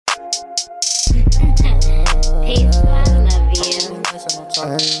Peace, I love you.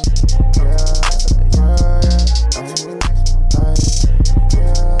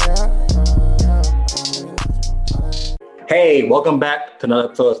 Hey, welcome back to another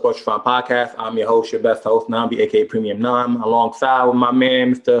episode of Sports Fun Podcast. I'm your host, your best host, Nambi, aka Premium Nam, alongside with my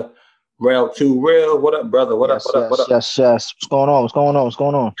man, Mr. Rail 2 Real. What up, brother? What up? Yes. What's going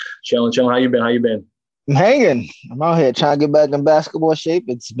on? Chilling. How you been? I'm hanging. I'm out here trying to get back in basketball shape.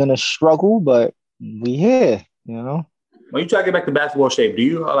 It's been a struggle, but we here, When you try to get back to basketball shape, do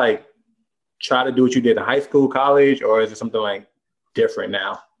you try to do what you did in high school, college, or is it something different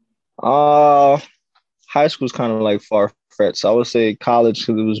now? High school's kind of far-fetched. So I would say college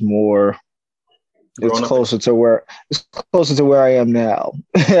because it was more. It's closer to where I am now.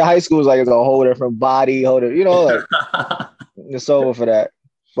 High school is it's a whole different body, it's over for that.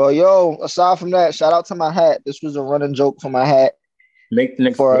 But aside from that, shout out to my hat. This was a running joke for my hat. Make the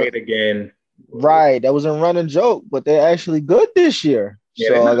next great again. Right, that was a running joke, but they're actually good this year. Yeah,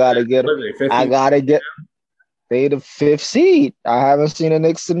 so I gotta get them. They the 5th seed. I haven't seen the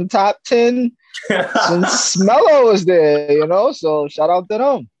Knicks in the top 10 since Melo was there. So shout out to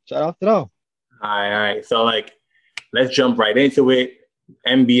them. All right. So let's jump right into it.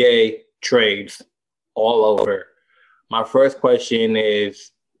 NBA trades all over. My first question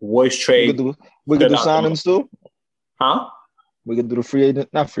is, which trade? We could do signings too. Huh? We could do the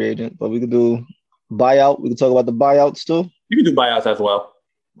not free agent, but we could do buyout. We could talk about the buyouts too. You can do buyouts as well.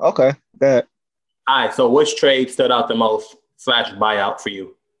 Okay, go ahead. All right. So which trade stood out the most / buyout for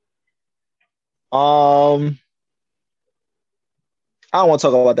you? I don't want to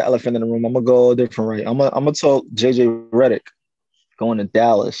talk about the elephant in the room. I'm gonna go a different way. I'm gonna talk JJ Redick going to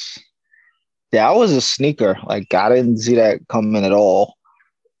Dallas. That was a sneaker. I didn't see that coming at all.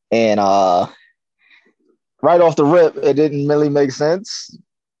 And right off the rip, it didn't really make sense.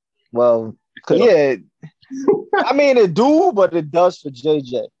 Well, it do, but it does for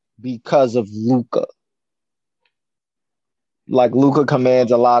JJ because of Luka. Luka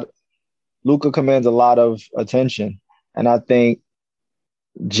commands a lot of attention. And I think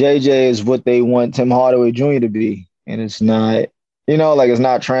JJ is what they want Tim Hardaway Jr. to be. And it's not, it's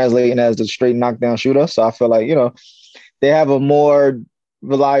not translating as the straight knockdown shooter. So I feel they have a more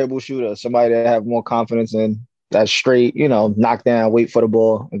reliable shooter, somebody that have more confidence in that straight, knock down, wait for the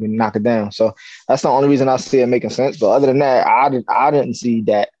ball, and then knock it down. So that's the only reason I see it making sense. But other than that, I didn't see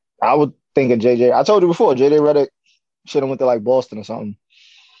that. I would think of JJ. I told you before, JJ Redick should have went to Boston or something.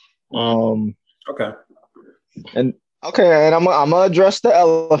 Okay. And I'm gonna address the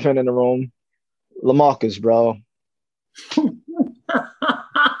elephant in the room, LaMarcus, bro.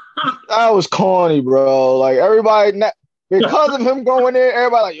 That was corny, bro. Everybody, because of him going in,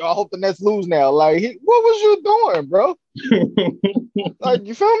 everybody I hope the Nets lose now. What was you doing, bro?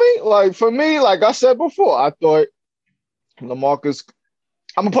 You feel me? For me, I said before, I thought LaMarcus.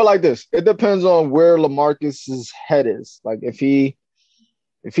 I'm gonna put it like this: it depends on where LaMarcus's head is.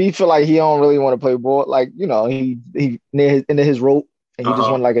 If he feel like he don't really want to play ball, he into his rope and he just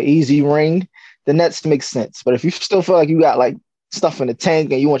want an easy ring, the Nets makes sense. But if you still feel like you got stuff in the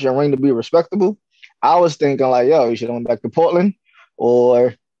tank and you want your ring to be respectable, I was thinking you should have went back to Portland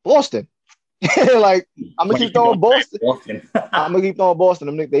or Boston. I'm gonna keep throwing Boston. I'm gonna keep throwing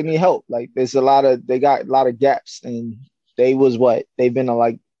Boston. They need help. They got a lot of gaps, and they was they've been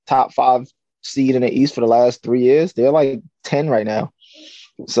a top 5 seed in the East for the last 3 years. They're 10 right now.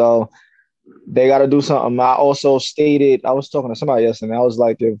 So they got to do something. I also stated, I was talking to somebody yesterday, I was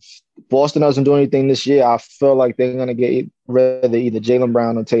if Boston doesn't do anything this year, I feel like they're going to get rid of either Jaylen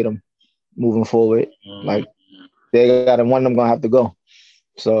Brown or Tatum moving forward. They got one of them going to have to go.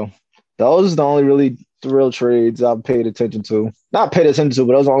 So those are the only the real trades I've paid attention to. Not paid attention to,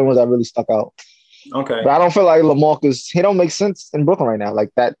 but those are the only ones that really stuck out. Okay. But I don't feel like LaMarcus, he don't make sense in Brooklyn right now.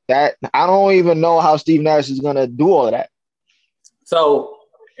 That I don't even know how Steve Nash is going to do all of that. So,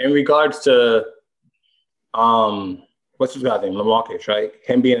 in regards to, what's his guy's name? LaMarcus, right?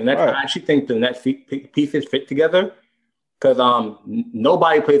 Him being the Nets. Right. I actually think the Nets pieces fit together because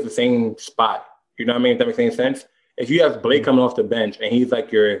nobody plays the same spot. You know what I mean? If that makes any sense. If you have Blake coming off the bench and he's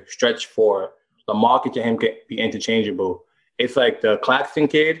your stretch four, LaMarcus and him can be interchangeable. It's the Claxton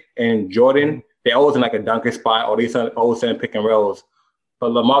kid and Jordan. They're always in a dunker spot or these always in pick and rolls.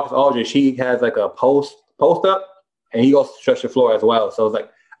 But LaMarcus Aldridge, he has a post up and he goes to stretch the floor as well. So it's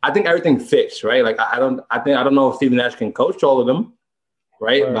I think everything fits, right? I don't know if Steve Nash can coach all of them,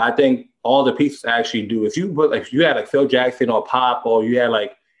 right? But I think all the pieces actually do. If you if you had Phil Jackson or Pop or you had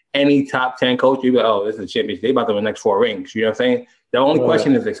any top 10 coach, you'd be this is a championship. They about to win the next 4 rings. You know what I'm saying? The only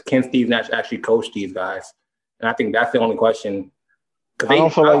question is can Steve Nash actually coach these guys? And I think that's the only question. I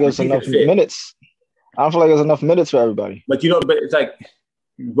don't feel like it's think enough minutes. I don't feel like there's enough minutes for everybody. But but it's like,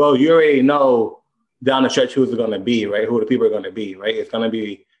 well, you already know down the stretch who's it going to be, right? Who the people are going to be, right? It's going to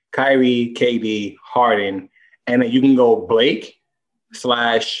be Kyrie, KD, Harden, and then you can go Blake /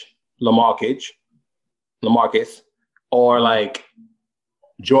 LaMarcus, or like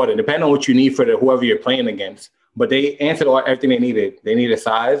Jordan, depending on what you need for whoever you're playing against. But they answered everything they needed. They needed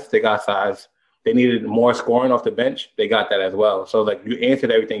size. They got size. They needed more scoring off the bench. They got that as well. So like you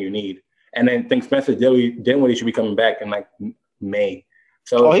answered everything you need. And then I think Spencer Dinwiddie should be coming back in like May.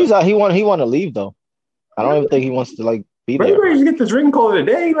 So he's out. He want to leave though. I don't even think he wants to like be there. Maybe you get this ring call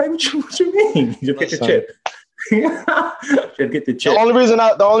today. Like what you mean? Just get the chip. Just get the chip. The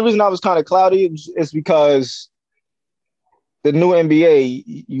only reason I was kind of cloudy is because the new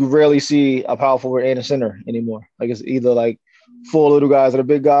NBA, you rarely see a power forward and a center anymore. Like it's either like 4 little guys and a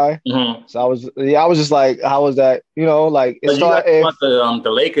big guy. Mm-hmm. So I was just like, how was that? You know, like it's the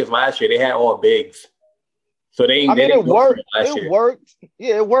Lakers last year. They had all bigs, so it worked. It worked.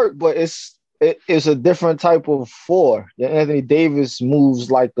 Yeah, it worked, but it's a different type of 4. Anthony Davis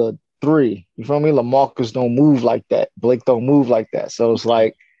moves like a 3. You feel me? LaMarcus don't move like that. Blake don't move like that. So it's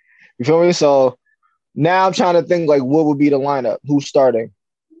like, you feel me? So now I'm trying to think like what would be the lineup? Who's starting?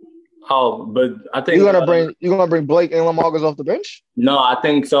 Oh, but I think you're gonna bring Blake and LaMarcus off the bench? No, I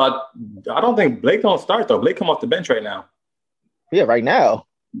think so. I don't think Blake don't start though. Blake come off the bench right now. Yeah, right now.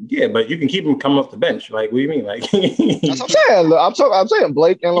 Yeah, but you can keep him coming off the bench. Like, what do you mean? Like, that's what I'm saying. I'm saying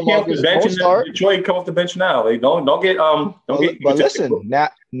Blake and LaMarcus don't start. Detroit come off the bench now. Like, don't get. But listen,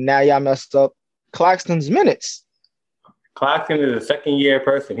 now y'all messed up Claxton's minutes. Claxton is a 2nd-year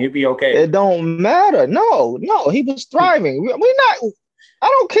person. He'll be okay. It don't matter. No, he was thriving. We're not. I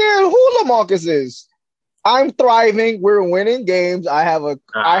don't care who LaMarcus is. I'm thriving. We're winning games. I have a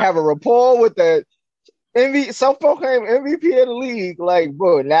rapport with the self-proclaimed MVP of the league. Like,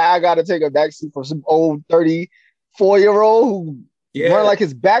 bro, now I got to take a backseat for some old 34-year-old who run like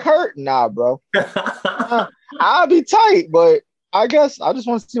his back hurt. Nah, bro. I'll be tight, but I guess I just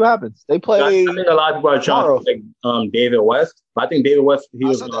want to see what happens. They play. I think a lot of people are trying to take David West, but I think David West.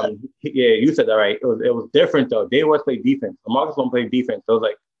 You said that right. It was different though. David West played defense. LaMarcus don't play defense. So it was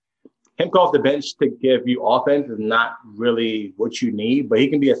like him come off the bench to give you offense is not really what you need, but he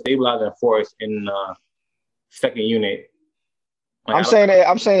can be a stabilizing force in second unit. Like,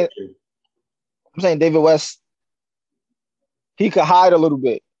 I'm saying David West. He could hide a little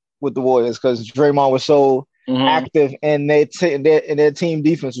bit with the Warriors because Draymond was so active, and their team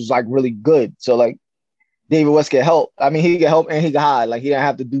defense was like really good. So like David West could help. I mean, he could help and he could hide. Like he didn't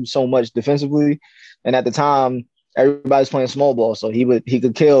have to do so much defensively. And at the time, everybody's playing small ball, so he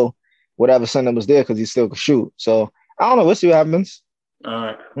could kill whatever center was there because he still could shoot. So I don't know. We'll see what happens.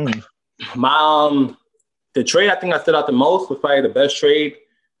 All right. My the trade I think I stood out the most was probably the best trade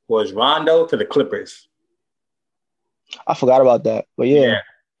was Rondo to the Clippers. I forgot about that, but yeah.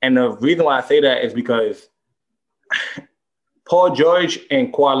 And the reason why I say that is because Paul George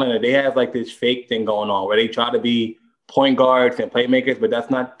and Kawhi Leonard, they have like this fake thing going on where they try to be point guards and playmakers, but that's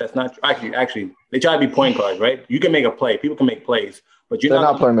not actually they try to be point guards, right? You can make a play, people can make plays, but they're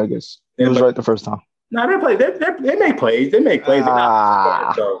not playmakers. It was right the first time. No, they play. They make plays. They make plays. They're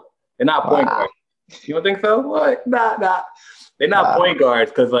not point guards. You don't think so? What? Nah. They're not point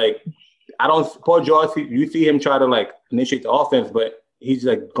guards because like Paul George. You see him try to like initiate the offense, but he's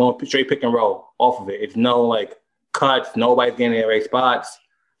like going straight pick and roll off of it. It's no like cuts. Nobody's getting in the right spots.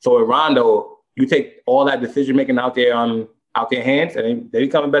 So with Rondo, you take all that decision making out their hands, and they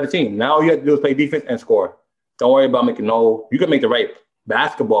become a better team. Now all you have to do is play defense and score. Don't worry about you can make the right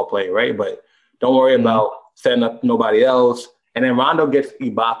basketball play, right? But don't worry about setting up nobody else. And then Rondo gets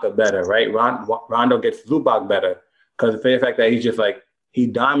Ibaka better, right? Rondo gets Zubac better because of the fact that he's just like he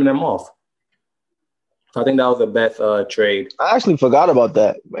diming them off. So I think that was the best trade. I actually forgot about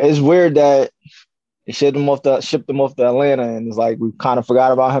that. It's weird that they shipped him off to Atlanta, and it's like we kind of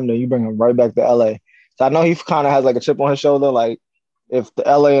forgot about him. Then you bring him right back to LA. So I know he kind of has like a chip on his shoulder. Like if the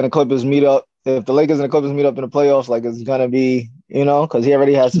LA and the Clippers meet up, if the Lakers and the Clippers meet up in the playoffs, like it's gonna be, because he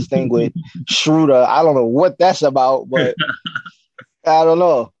already has this thing with Schroeder. I don't know what that's about, but I don't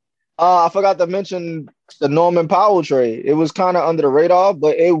know. I forgot to mention the Norman Powell trade. It was kind of under the radar,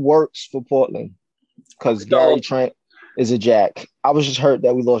 but it works for Portland because Gary Trent is a jack. I was just hurt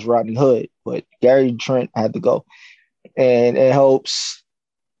that we lost Rodney Hood, but Gary Trent had to go. And it helps.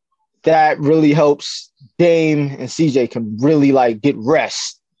 That really helps Dame and CJ can really like get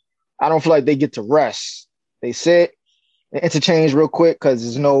rest. I don't feel like they get to rest. They sit and interchange real quick because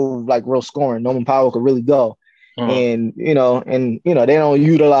there's no like real scoring. Norman Powell could really go. And they don't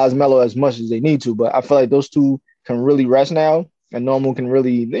utilize Melo as much as they need to, but I feel like those two can really rest now. and Normal can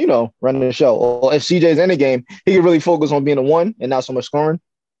really, run the show. Or if CJ's in the game, he can really focus on being a one and not so much scoring.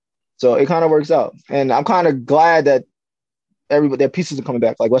 So it kind of works out. And I'm kind of glad that their pieces are coming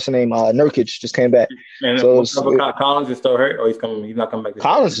back. Like, what's the name? Nurkic just came back. And so Collins is still hurt, or he's not coming back.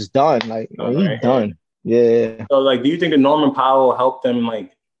 Collins is done. Like, he's done. Yeah. So, like, do you think the Norman Powell helped them,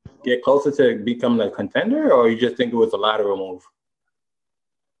 like, get closer to becoming a contender, or you just think it was a lateral move?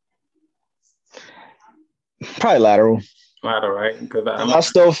 Probably lateral. Lateral, right? Because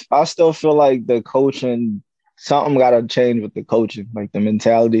I still feel like the coaching, something got to change with the coaching. Like, the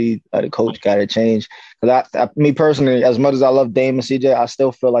mentality of the coach got to change. Because me personally, as much as I love Dame and CJ, I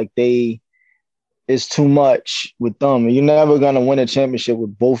still feel like it's too much with them. You're never gonna win a championship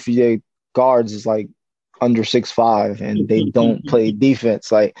with both of your guards is like under 6'5" and they don't play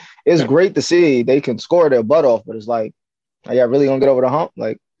defense. Like, it's great to see they can score their butt off, but it's like, are y'all really gonna get over the hump?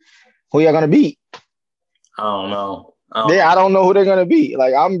 Like, who y'all gonna beat? I don't know. I don't know who they're gonna beat.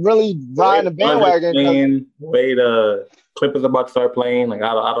 Like, I'm really riding the bandwagon. Way the Clippers about to start playing. Like,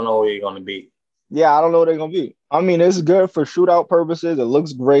 I don't know who you're gonna beat. Yeah, I don't know who they're gonna beat. I mean, it's good for shootout purposes. It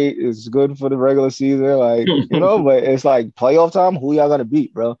looks great. It's good for the regular season, like, but it's like playoff time. Who y'all gonna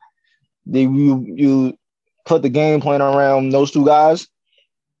beat, bro? You put the game plan around those two guys,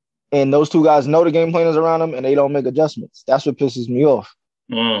 and those two guys know the game plan is around them, and they don't make adjustments. That's what pisses me off.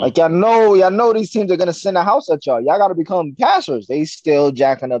 Like, y'all know these teams are gonna send a house at y'all. Y'all got to become passers. They still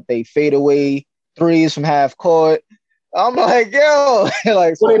jacking up they fadeaway threes from half court. I'm like, yo,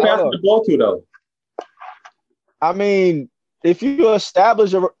 like, who they passing the ball to though? I mean, if you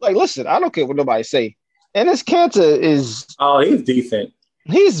establish listen, I don't care what nobody say. And this Kanter is he's decent.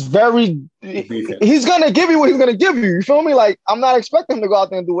 He's very decent. He's gonna give you what he's gonna give you. You feel me? Like, I'm not expecting him to go out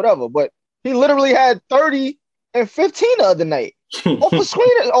there and do whatever, but he literally had 30 and 15 the other night. off a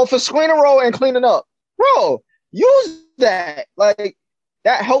screener roll and cleaning up. Bro, use that. Like,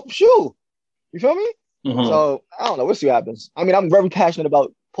 that helps you. You feel me? Mm-hmm. So I don't know. We'll see what happens. I mean, I'm very passionate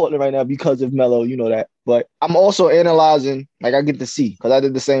about Portland right now because of Melo, you know that. But I'm also analyzing, like, I get to see, because I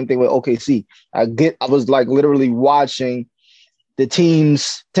did the same thing with OKC. I was like literally watching the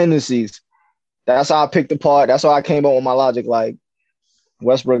team's tendencies. That's how I picked apart. That's how I came up with my logic. Like,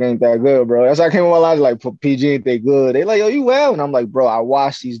 Westbrook ain't that good, bro. That's how I came up with my logic. Like, PG ain't that good. They like, yo, you well? And I'm like, bro, I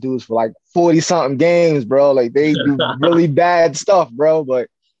watched these dudes for like 40-something games, bro. Like, they do really bad stuff, bro. But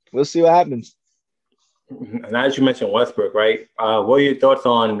we'll see what happens. And as you mentioned Westbrook, right? What are your thoughts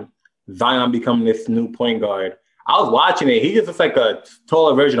on Zion becoming this new point guard? I was watching it. He just looks like a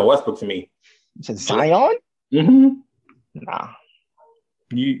taller version of Westbrook to me. You said Zion? Mm-hmm. Nah.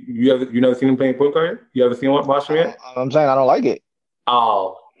 You never seen him playing point guard? You ever seen one watching it? I'm saying I don't like it.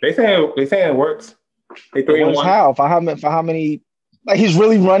 Oh, they saying it works. They 3-1. How? For how many? Like, he's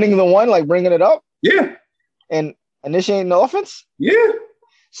really running the one, like bringing it up. Yeah. And initiating the offense. Yeah.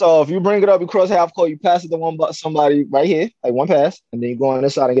 So if you bring it up, you cross half court, you pass it to somebody right here, like one pass, and then you go on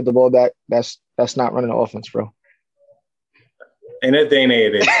this side and get the ball back. That's not running the offense, bro. In that day and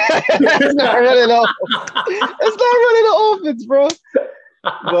age, it's not running the offense, bro.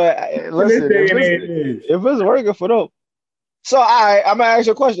 But listen, if it's working for them. So I'm gonna ask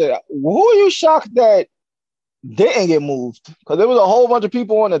you a question. Who are you shocked that didn't get moved? Because there was a whole bunch of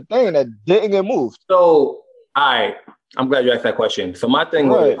people on the thing that didn't get moved. So, I'm glad you asked that question. So my thing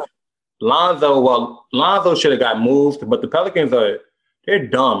was Lonzo should have got moved, but the Pelicans they're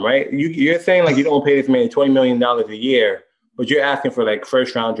dumb, right? You're saying like you don't pay this man $20 million a year, but you're asking for like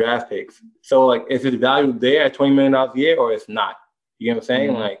first round draft picks. So like, is his value there at $20 million a year or it's not? You know what I'm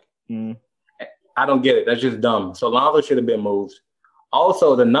saying? Mm-hmm. I don't get it. That's just dumb. So Lonzo should have been moved.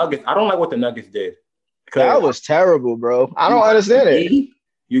 Also, the Nuggets, I don't like what the Nuggets did. That was terrible, bro. I don't understand it.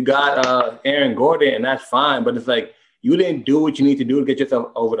 You got Aaron Gordon, and that's fine, but it's like you didn't do what you need to do to get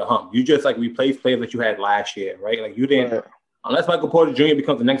yourself over the hump. You just like replaced players that you had last year, right? Like you didn't, unless Michael Porter Jr.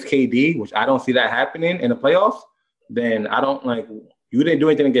 becomes the next KD, which I don't see that happening in the playoffs, then I don't you didn't do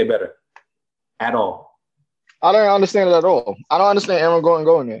anything to get better at all. I don't understand it at all. I don't understand Aaron Gordon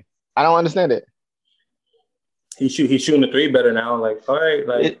going there. I don't understand it. He's shooting the three better now. Like, all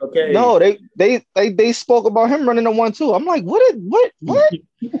right, okay. No, they spoke about him running the 1-2. I'm like, what?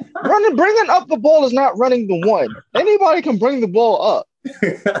 Bringing up the ball is not running the one. Anybody can bring the ball up.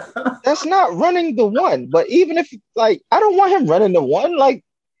 That's not running the one. But even if I don't want him running the one. Like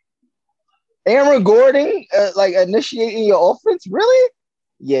Aaron Gordon, initiating your offense, really?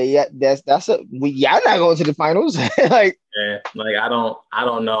 Yeah. That's it. Y'all not going to the finals. I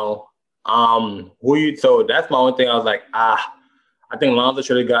don't know. So that's my only thing. I was like, I think Lonzo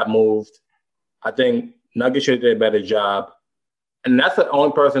should have got moved. I think Nuggets should have did a better job. And that's the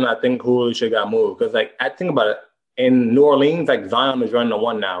only person I think who should have got moved. Because I think about it, in New Orleans, like Zion is running the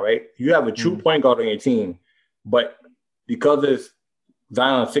one now, right? You have a true point guard on your team, but because it's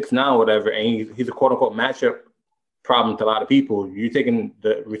Zion 6'9" or whatever, and he's a quote unquote matchup problem to a lot of people, you're taking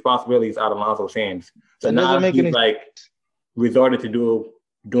the responsibilities out of Lonzo's hands. So now he's like resorted to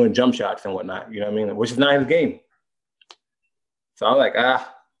doing jump shots and whatnot, you know what I mean? Which is not his game. So I'm like,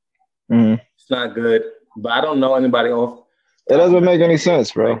 it's not good. But I don't know anybody else. It doesn't make any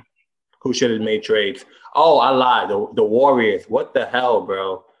sense, bro. Who should have made trades? Oh, I lied. The Warriors. What the hell,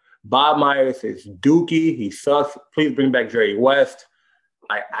 bro? Bob Myers is dookie. He sucks. Please bring back Jerry West.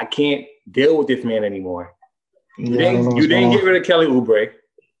 I can't deal with this man anymore. You didn't get rid of Kelly Oubre.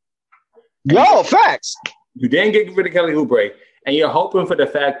 Yo, facts. You didn't get rid of Kelly Oubre. And you're hoping for the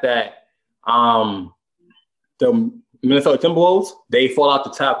fact that the Minnesota Timberwolves, they fall out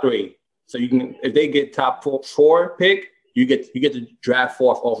the top 3. So you can, if they get top 4 pick, you get to draft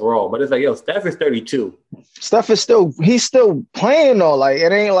 4th overall. But it's like, yo, Steph is 32. Steph is he's still playing though. Like,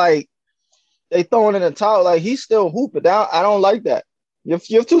 it ain't like they throwing in the towel. Like, he's still hooping down. I don't like that. Your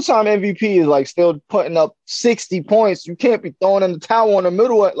 2-time MVP is like still putting up 60 points. You can't be throwing in the towel in the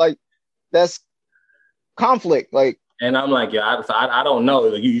middle. Like, that's conflict. Like, and I'm like, yeah, I don't know.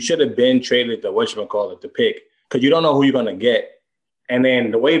 Like, you should have been traded the pick, because you don't know who you're gonna get. And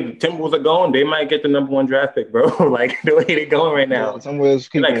then the way the Timberwolves are going, they might get the number 1 draft pick, bro. Like, the way they're going right now, they're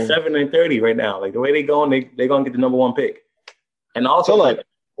like 7-30 right now. Like, the way they're going, they're gonna get the number 1 pick. And also, like,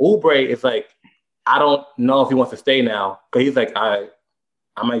 Oubre is like, I don't know if he wants to stay now, because he's like, I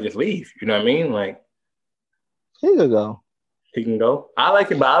might just leave. You know what I mean? Like, he can go. He can go. I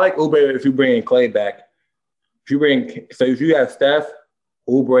like it, but I like Oubre if you bring in Clay back. If you have Steph,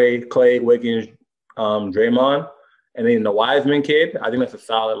 Oubre, Clay, Wiggins, Draymond, and then the Wiseman kid, I think that's a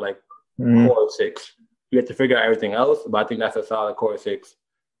solid core of 6. You have to figure out everything else, but I think that's a solid core of 6,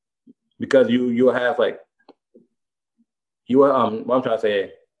 because you'll have what I'm trying to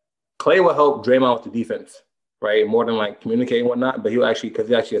say, Clay will help Draymond with the defense, right? More than like communicating and whatnot, but because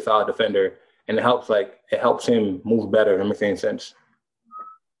he's actually a solid defender, and it helps him move better. That makes any sense.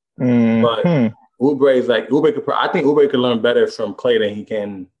 But Oubre is like, I think Oubre could learn better from Clay than he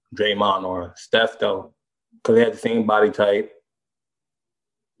can Draymond or Steph, though, because they have the same body type,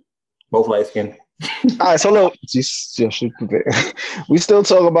 both light skinned. All right, so look, we still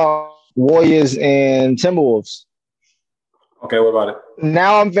talk about Warriors and Timberwolves. Okay, what about it?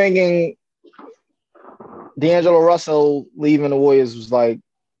 Now I'm thinking D'Angelo Russell leaving the Warriors was like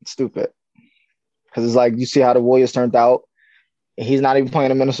stupid, because it's like, you see how the Warriors turned out. He's not even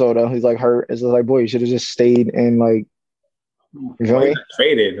playing in Minnesota. He's like hurt. It's just like, boy, you should have just stayed and like, you feel me?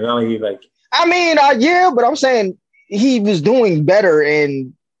 Traded. I mean, yeah, but I'm saying he was doing better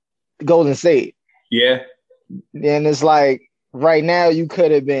in Golden State. Yeah. And it's like, right now you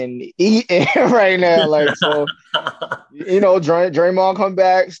could have been eating right now. Like, so, Draymond come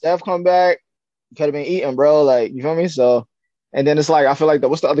back, Steph come back, could have been eating, bro. Like, you feel me? So, and then it's like, I feel like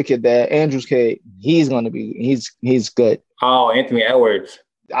what's the other kid there? Andrews kid. He's good. Oh, Anthony Edwards.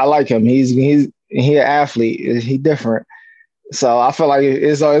 I like him. He's an athlete. He different. So I feel like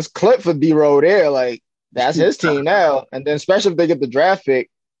it's clip for D-Row there. Like, that's his team now. And then especially if they get the draft pick,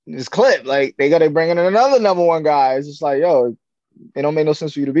 it's clip. Like, they got to bring in another number 1 guy. It's just like, yo, it don't make no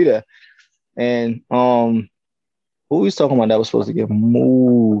sense for you to be there. And who was talking about that was supposed to get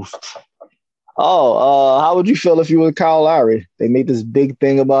moved? How would you feel if you were Kyle Lowry? They made this big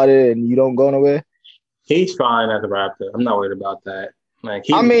thing about it and you don't go nowhere? He's fine as a Raptor. I'm not worried about that. Like,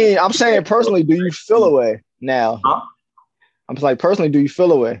 I'm saying personally, do you feel away now? Huh? I'm like, personally, do you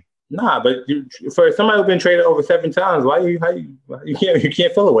feel away? Nah, but for somebody who's been traded over 7 times, you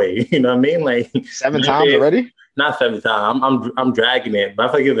can't feel away? You know what I mean? Like, 7 times already? Not 7 times. I'm dragging it. But I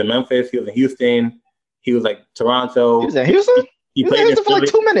feel like he was in Memphis. He was in Houston. He was like Toronto. He was in Houston. He played in Houston for like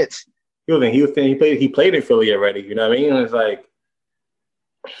 2 minutes. He was in Houston. He played in Philly already. You know what I mean? It's like,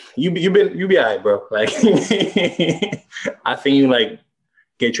 you be all right, bro. Like, I seen you like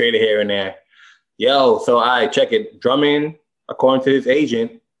get traded here and there. Yo, so I check it. Drummond, according to his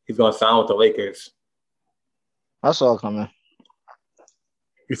agent, he's gonna sign with the Lakers. I saw it coming.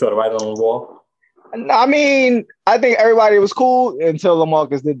 You saw the writing on the wall? I mean, I think everybody was cool until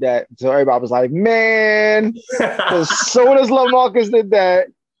LaMarcus did that. So everybody was like, man, as soon as LaMarcus did that,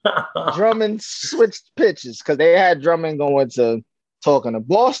 Drummond switched pitches, because they had Drummond going to talking to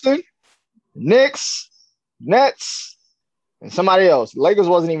Boston, Knicks, Nets, and somebody else. Lakers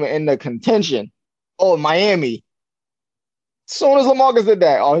wasn't even in the contention. Oh, Miami. As soon as LaMarcus did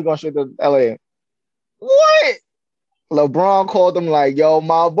that, he's going straight to LA. What? LeBron called him like, yo,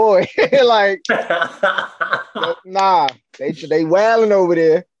 my boy. Like, nah, they wailing over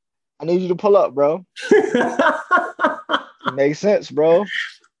there. I need you to pull up, bro. Makes sense, bro.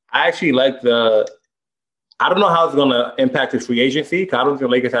 I actually like the. I don't know how it's going to impact his free agency. Cause I don't think the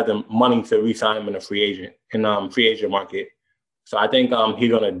Lakers have the money to re-sign him in a free agent free agent market. So I think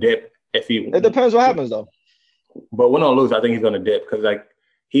he's going to dip if he. It depends what happens though. But win or lose, I think he's going to dip because like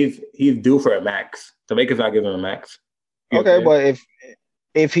he's due for a max. The Lakers not giving him a max. Okay, but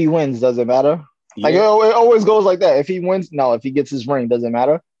if he wins, does it matter? Yeah. Like it always goes like that. If he wins, no. If he gets his ring, does it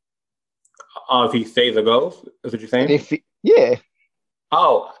matter? If he stays or goes, is what you're saying? Yeah.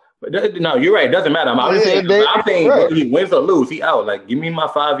 Oh. No, you're right. It doesn't matter. I'm saying right. Whether he wins or lose, he out. Like, give me my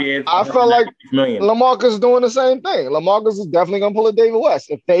 5 years. I felt like LaMarcus is doing the same thing. LaMarcus is definitely gonna pull a David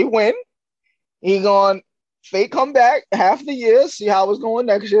West. If they win, he gonna fake come back half the year, see how it's going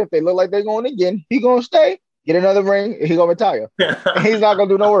next year. If they look like they're going again, he gonna stay, get another ring, and he gonna retire. And he's not gonna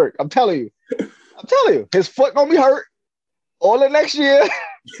do no work. I'm telling you, his foot gonna be hurt all the next year up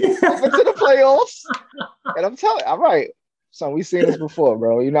into the playoffs. And I'm telling you, all right. So we've seen this before,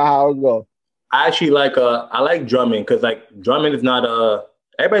 bro. You know how it go. I actually like I like Drummond because like Drummond is not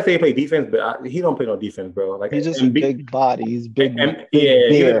everybody say he play defense, but he don't play no defense, bro. Like he's just a big body. He's big.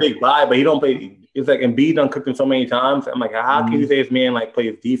 He's a big body, but he don't play. It's like Embiid done cooked him so many times. I'm like, how can you say this man like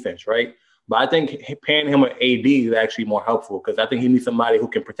plays defense, right? But I think pairing him with AD is actually more helpful because I think he needs somebody who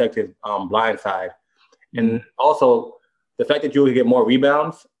can protect his blind side, and also the fact that you can get more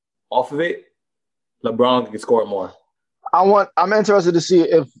rebounds off of it, LeBron can score more. I'm interested to see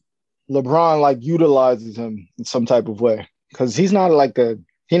if LeBron like utilizes him in some type of way because he's not like a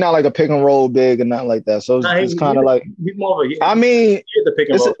pick and roll big and nothing like that. So it's kind of like he's more of a. I mean, he's the pick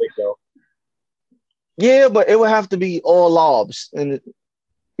and roll big though. Yeah, but it would have to be all lobs, and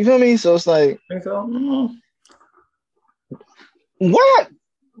you feel me? So it's like, think so?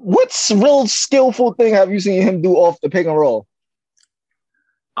 What's real skillful thing have you seen him do off the pick and roll?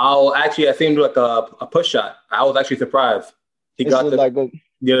 Oh, actually, I seen him do like a push shot. I was actually surprised. He got the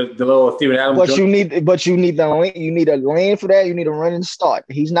little Steven Adams. But you need the lane. You need a lane for that. You need a running start.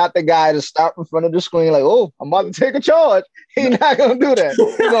 He's not the guy to stop in front of the screen like, oh, I'm about to take a charge. He's not gonna do that.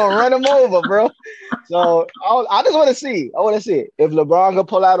 He's gonna run him over, bro. So I just want to see. I want to see it. If LeBron can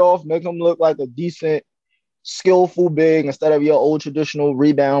pull that off, make him look like a decent, skillful big instead of your old traditional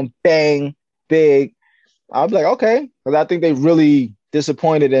rebound bang big. I'll be like, okay, because I think they really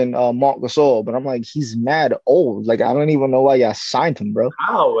disappointed in Marc Gasol, but I'm like, he's mad old. Like, I don't even know why y'all signed him, bro.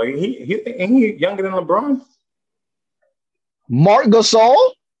 How? Like, he younger than LeBron? Marc Gasol?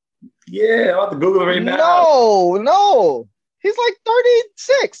 Yeah, I'll have to Google it right now. No. He's like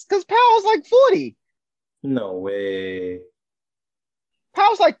 36 because Powell's like 40. No way.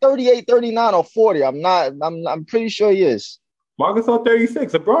 Powell's like 38, 39, or 40. I'm pretty sure he is. Marc Gasol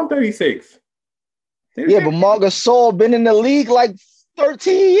 36. LeBron 36. Yeah, but Marc Gasol been in the league like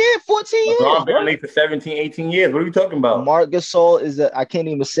 13 years, 14 years. LeBron been in the league for 17, 18 years. What are we talking about? Marc Gasol is I can't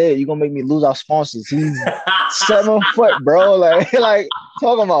even say it. You're going to make me lose our sponsors. He's 7 foot, bro. Like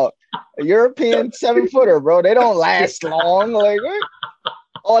talking about a European 7-footer, bro. They don't last long. Like,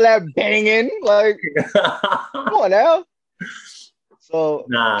 all that banging. Like, come on now. So,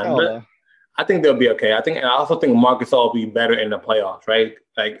 I think they'll be okay. I also think Marc Gasol will be better in the playoffs, right?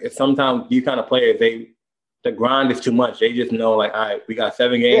 Like sometimes these kind of players, the grind is too much. They just know, like, all right, we got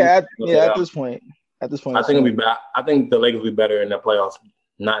 7 games. At this point, I think it'll be bad. I think the Lakers will be better in the playoffs.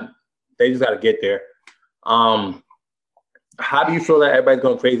 They just got to get there. How do you feel that everybody's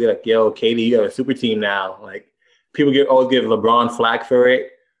going crazy? Like, yo, KD, you have a super team now. Like, people always give LeBron flack for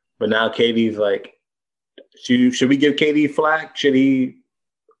it, but now KD's like, should we give KD flack? Is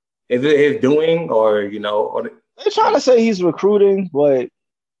it his doing, or they're trying to say he's recruiting, but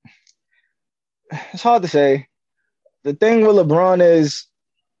it's hard to say. The thing with LeBron is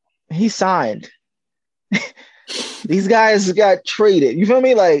he signed. These guys got traded. You feel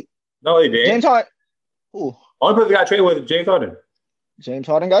me? Like, no, he didn't. James Harden. Ooh. Only person got traded was James Harden. James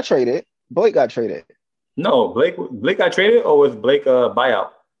Harden got traded. Blake got traded. No, Blake got traded, or was Blake a buyout?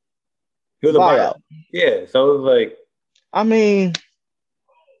 He was a buyout. Yeah, so it was like. I mean,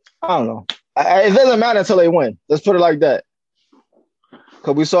 I don't know. It doesn't matter until they win. Let's put it like that.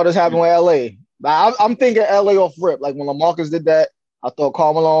 Because we saw this happen with LA. I'm thinking LA off rip. Like when LaMarcus did that, I thought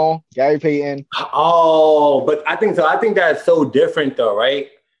Karl Malone, Gary Payton. Oh, but I think so. I think that's so different though, right?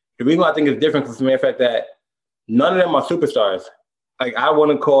 The reason why I think it's different is the mere fact that none of them are superstars. Like I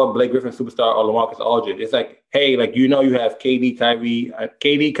wouldn't call Blake Griffin superstar or LaMarcus Aldridge. It's like, hey, like you have KD,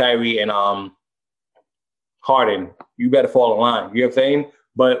 Kyrie, and Harden. You better fall in line. You know what I'm saying?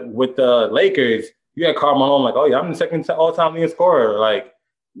 But with the Lakers, you had Karl Malone like, oh yeah, I'm the second all-time leading scorer. Like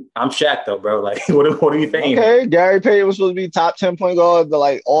I'm Shaq though, bro. Like, what are you saying? Okay, Gary Payton was supposed to be top 10 point guard,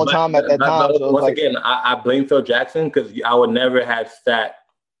 like all time at that time. So once again, I blame Phil Jackson because I would never have sat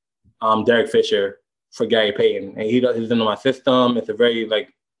Derek Fisher for Gary Payton, and he's into my system. It's a very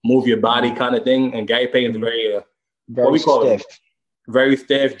like move your body kind of thing, and Gary Payton's very what we call stiff. it, very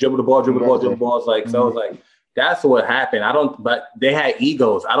stiff, dribble the ball. It's like so. It's like that's what happened. But they had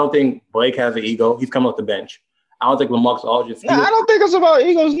egos. I don't think Blake has an ego. He's coming off the bench. I don't think LaMarcus Aldridge. I don't think it's about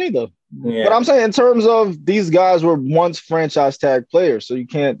egos neither. Yeah. But I'm saying in terms of these guys were once franchise tag players, so you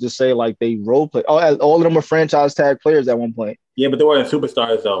can't just say like they role play. Oh, all of them were franchise tag players at one point. Yeah, but they weren't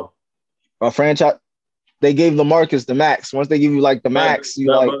superstars though. A franchise. They gave LaMarcus the max. Once they give you like the max,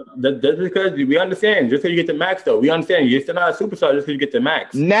 that's because we understand. Just because you get the max, though, we understand you're still not a superstar just because you get the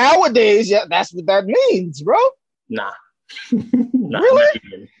max. Nowadays, yeah, that's what that means, bro. Nah. Really?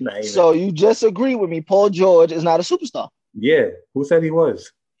 Not even. So you just agree with me? Paul George is not a superstar. Yeah. Who said he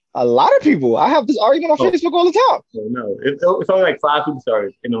was? A lot of people. I have this argument on Facebook all the time. No, it's only like 5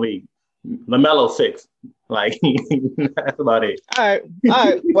 superstars in the league. LaMelo 6. Like that's about it. All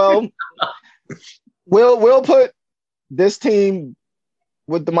right. Well. We'll put this team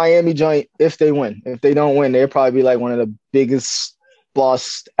with the Miami joint if they win. If they don't win, they'll probably be like one of the biggest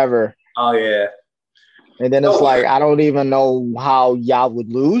busts ever. Oh, yeah. And then it's like, I don't even know how y'all would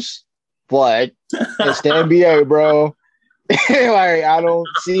lose, but it's the NBA, bro. Like, I don't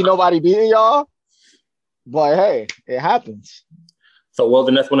see nobody beating y'all, but hey, it happens. So will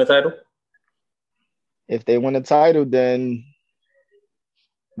the Nets win the title? If they win the title, then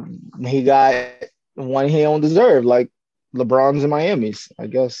he got one he don't deserve, like LeBron's and Miami's, I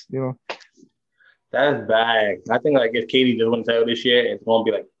guess, you know. That's bad. I think like if KD does win the title this year, it's gonna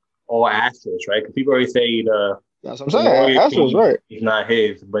be like all Astros, right? Because people already say that's what I'm saying. Astros, right? He's not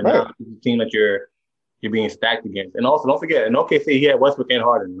his, but now it's a team that you're being stacked against. And also, don't forget, in OKC, he had Westbrook and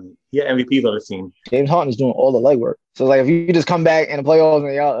Harden. Like, he had MVPs on the team. James Harden is doing all the legwork. So like, if you just come back in the playoffs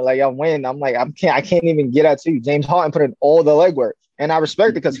and y'all win, I'm like, I can't even get at you. James Harden put in all the legwork. And I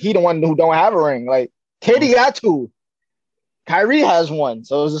respect it because he the one who don't have a ring. Like, KD got 2. Kyrie has 1.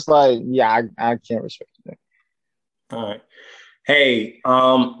 So it's just like, yeah, I can't respect it. All right. Hey,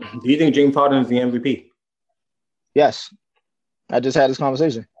 do you think James Harden is the MVP? Yes. I just had this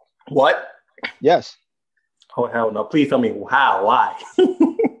conversation. What? Yes. Oh, hell no. Please tell me how. Why?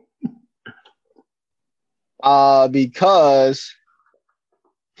 Because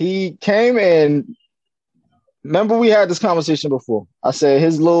he came in. Remember, we had this conversation before. I said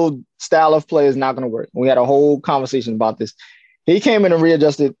his little style of play is not going to work. We had a whole conversation about this. He came in and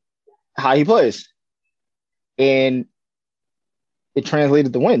readjusted how he plays. And it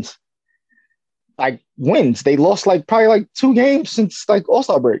translated to wins. Like, wins. They lost probably 2 games since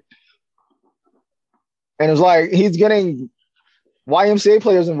All-Star break. And it was like he's getting YMCA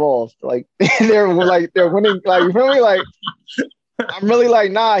players involved. Like, they're winning. Like, you feel me? Like, I'm really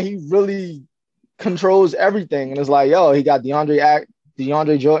like, nah, he really controls everything. And it's like, yo, he got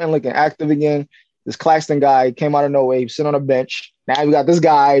DeAndre Jordan looking active again. This Claxton guy came out of nowhere. He was sitting on a bench. Now we got this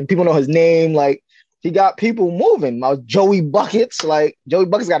guy. People know his name. Like, he got people moving. Joey Buckets. Like, Joey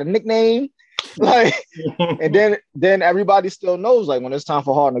Buckets got a nickname. Like, and then everybody still knows, like, when it's time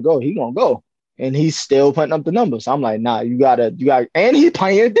for Harden to go, he gonna go. And he's still putting up the numbers. I'm like, nah, you gotta, and he's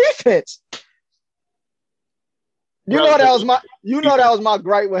playing defense. You know that was my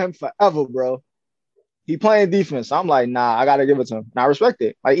gripe with him forever, bro. He playing defense. I'm like, nah, I gotta give it to him. And I respect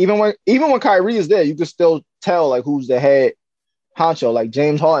it. Like, even when Kyrie is there, you can still tell like who's the head honcho. Like,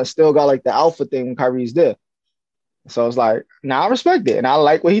 James Harden still got like the alpha thing when Kyrie's there. So it's like, nah, I respect it. And I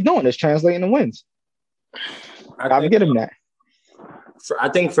like what he's doing. It's translating to wins. I get him that. I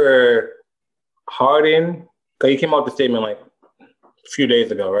think for Harden, because he came out with the statement like a few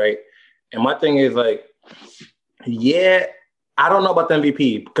days ago, right? And my thing is like, yeah, I don't know about the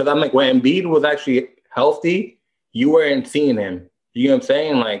MVP because I'm like, when Embiid was actually healthy, you weren't seeing him. You know what I'm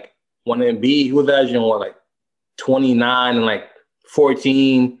saying? Like, when Embiid, he was averaging 29 and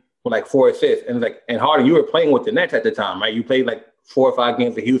 14 with 4 assists. And Harden, you were playing with the Nets at the time, right? You played 4 or 5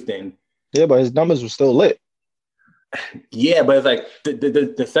 games in Houston. Yeah, but his numbers were still lit. Yeah, but it's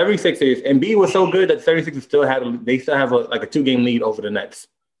the 76ers, Embiid was so good that the 76ers still have a 2-game lead over the Nets.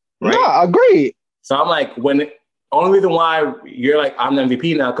 Right? Yeah, agreed. So I'm like, only reason why you're like, I'm the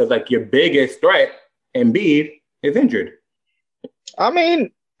MVP now, because your biggest threat, Embiid, is injured. I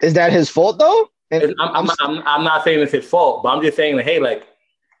mean, is that his fault though? I'm not saying it's his fault, but I'm just saying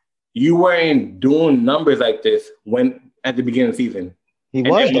you weren't doing numbers like this at the beginning of the season. He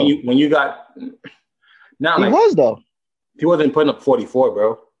was though. When you got now, he was though. He wasn't putting up 44,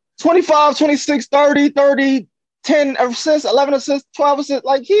 bro. 25, 26, 30, 10 assists, 11 assists, 12 assists.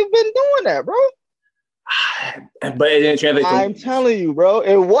 Like, he's been doing that, bro. But it didn't translate to I'm telling you, bro.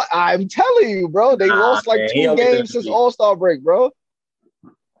 I'm telling you, bro. They lost like man, 2 games since All-Star break, bro.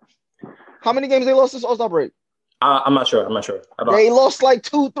 How many games they lost since All-Star break? I'm not sure. They lost like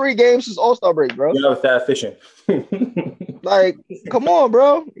 2-3 games since All-Star break, bro. Yeah, it's that efficient. Like, come on,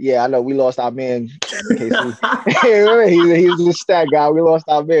 bro. Yeah, I know we lost our man. He's the stat guy. We lost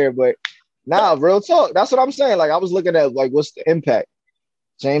our man, but nah, real talk. That's what I'm saying. Like, I was looking at like what's the impact.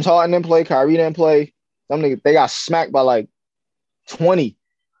 James Harden didn't play. Kyrie didn't play. Some niggas, they got smacked by like 20.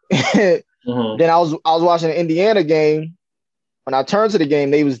 Mm-hmm. Then I was watching the Indiana game. When I turned to the game,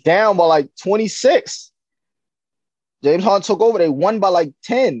 they was down by like 26. James Harden took over. They won by like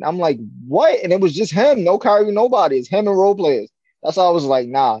 10. I'm like, what? And it was just him. No Kyrie, nobody. It's him and role players. That's why I was like,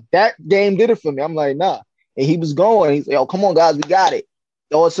 nah. That game did it for me. I'm like, nah. And he was going. He's like, yo, come on, guys. We got it.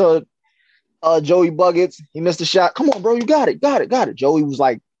 Also, Joey Buckets. He missed a shot. Come on, bro. You got it. Joey was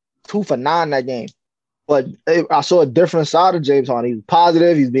like 2 for 9 that game. But I saw a different side of James Harden. He was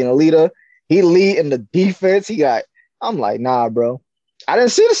positive. He's being a leader. He lead in the defense. I'm like, nah, bro. I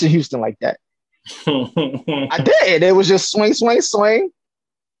didn't see this in Houston like that. I did. It was just swing,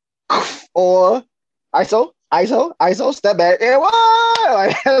 or ISO, step back, and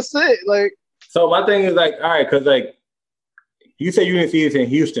like that's it. Like, so my thing is like, all right, because like you said you didn't see this in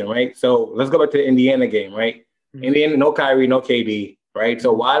Houston, right? So let's go back to the Indiana game, right? Mm-hmm. Indiana, no Kyrie, no KD, right?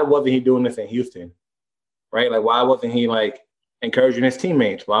 So why wasn't he doing this in Houston, right? Like, why wasn't he like encouraging his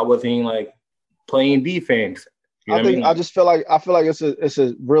teammates? Why wasn't he like playing defense? You know I feel like it's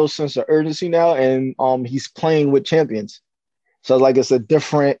a real sense of urgency now, and he's playing with champions, so like it's a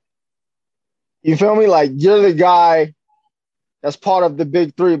different. You feel me? Like, you're the guy that's part of the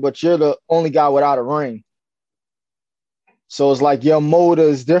big three, but you're the only guy without a ring. So it's like your motor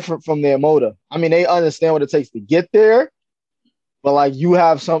is different from their motor. I mean, they understand what it takes to get there, but like you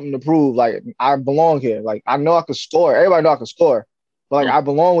have something to prove. Like, I belong here. Like, I know I can score. Everybody know I can score. But like, I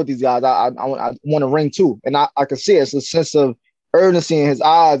belong with these guys. I want a ring too. And I can see it. It's a sense of urgency in his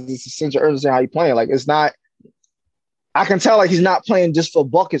eyes. It's a sense of urgency in how he's playing. Like, it's not, I can tell like he's not playing just for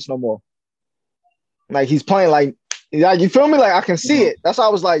buckets no more. Like, he's playing like you feel me? Like, I can see it. That's why I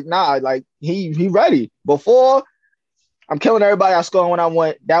was like, nah, like he ready. Before, I'm killing everybody I scored when I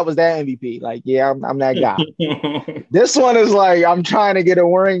went. That was that MVP. Like, yeah, I'm that guy. This one is like, I'm trying to get a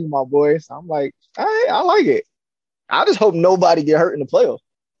ring, my boy. So I'm like, all right, I like it. I just hope nobody get hurt in the playoffs.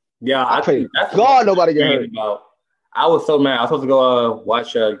 Yeah, I pray God nobody get hurt. I was so mad. I was supposed to go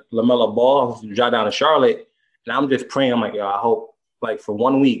watch LaMelo Ball. I was supposed to drive down to Charlotte, and I'm just praying. I'm like, yo, I hope like for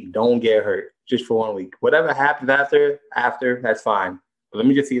 1 week, don't get hurt. Just for 1 week. Whatever happens after, that's fine. But let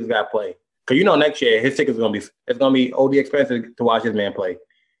me just see this guy play. Because next year his ticket's gonna be OD expensive to watch this man play.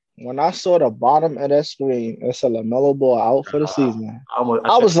 When I saw the bottom of that screen, it said LaMelo Ball out for the season. I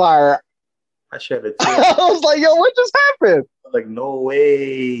was like. I should have. I was like, yo, what just happened? I was like, no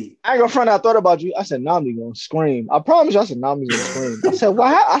way. I ain't gonna front. I thought about you. I said, Nami gonna scream. I promise you, I said, Nami's gonna scream. I said, what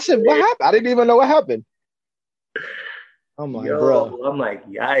happened? I didn't even know what happened. I'm like, bro. I'm like,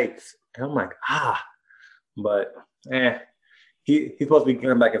 yikes. And I'm like, But, he's supposed to be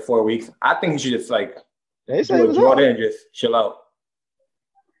coming back in 4 weeks. I think he should just, like, draw in and just chill out.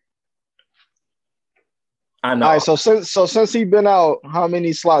 I know. All right, so since he's been out, how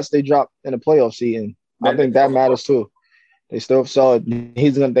many slots they dropped in the playoff season? I think that matters too. They still they're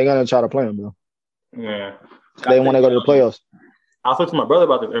gonna try to play him, bro. Yeah. They want to go to the playoffs. I was talking to my brother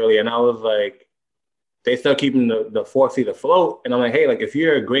about this earlier, and I was like, they still keeping the 4th seed afloat. And I'm like, hey, like if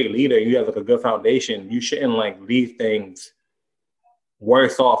you're a great leader, you have like a good foundation, you shouldn't like leave things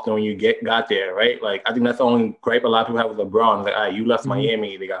worse off than when you got there, right? Like I think that's the only gripe a lot of people have with LeBron. It's like, all right, you left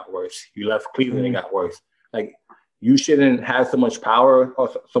Miami, they got worse. You left Cleveland, they got worse. Like, you shouldn't have so much power or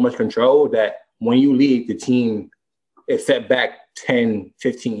so much control that when you leave, the team is set back 10,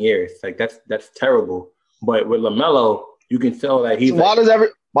 15 years. Like, that's terrible. But with LaMelo, you can tell that he's... So why does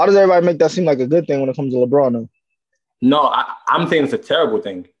everybody make that seem like a good thing when it comes to LeBron, though? No, I'm saying it's a terrible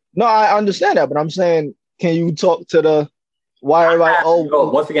thing. No, I understand that, but I'm saying, can you talk to why everybody...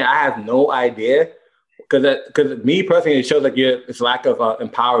 Once again, I have no idea. Because me personally, it shows like it's lack of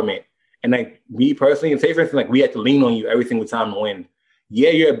empowerment. And like me personally, and say for instance, like we had to lean on you every single time to win. Yeah,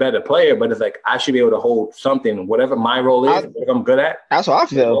 you're a better player, but it's like I should be able to hold something, whatever my role is, what I'm good at. That's what I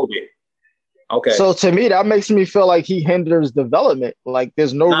feel. Okay. So to me, that makes me feel like he hinders development. Like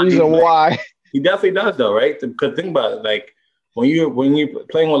there's no reason why. He definitely does, though, right? Because think about it, like when you're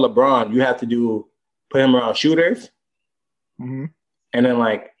playing with LeBron, you have to put him around shooters, and then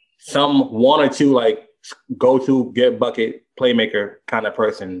like some 1 or 2 like go to get bucket playmaker kind of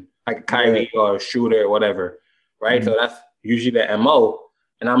person. Like Kyrie or a shooter or whatever. right? So that's usually the MO.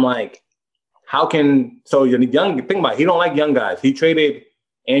 And I'm like, so you're young, think about it, he don't like young guys. He traded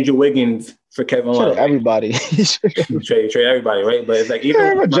Andrew Wiggins for Kevin Love. Everybody. trade everybody, right? But it's like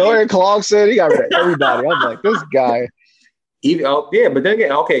even Jordan Clarkson, he got rid of everybody. I'm like, this guy. But then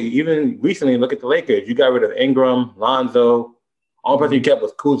again, okay, even recently, look at the Lakers. You got rid of Ingram, Lonzo. All person you kept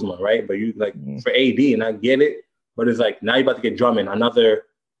was Kuzma, right? But you for AD, and I get it. But it's like now you're about to get Drummond, another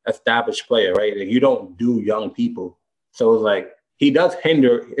established player, right? Like, you don't do young people. So it's like he does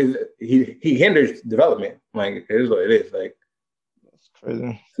hinder. He hinders development. Like, it is what it is. Like, that's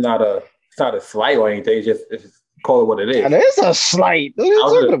crazy. It's not a slight or anything. It's just call it what it is. And it is a slight. What are you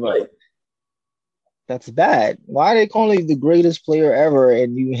talking about? That's bad. Why are they calling you the greatest player ever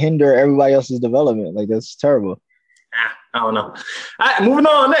and you hinder everybody else's development? Like, that's terrible. I don't know. All right, moving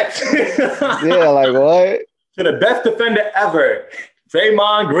on next. Yeah, like what? To the best defender ever,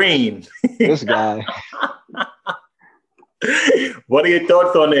 Draymond Green. This guy. What are your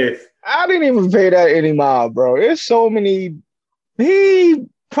thoughts on this? I didn't even pay that any mind, bro. There's so many. He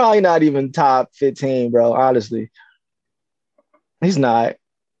probably not even top 15, bro. Honestly, he's not.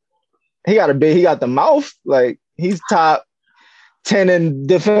 He got the mouth. Like, he's top 10 in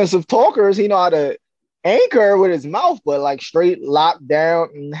defensive talkers. He know how to anchor with his mouth, but like straight locked down.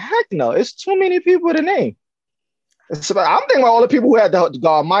 And heck no, it's too many people to name. I'm thinking about all the people who had to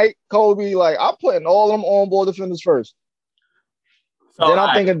guard Mike, Kobe. Like, I'm putting all of them on-ball defenders first. So then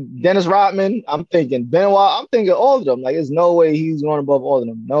I'm thinking Dennis Rodman. I'm thinking Benoit. I'm thinking all of them. Like, there's no way he's going above all of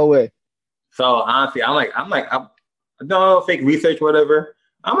them. No way. So honestly, I'm no fake research, whatever.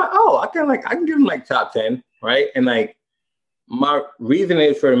 I'm like, I can give him like top 10, right? And like, my reason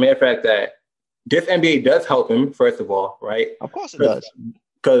is for the mere fact that this NBA does help him, first of all, right? Of course it does.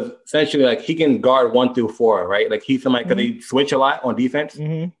 Because essentially, like, he can guard 1 through 4, right? Like, he's somebody because he switch a lot on defense.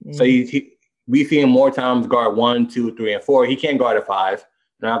 So we see him more times guard 1, 2, 3, and 4. He can't guard at 5.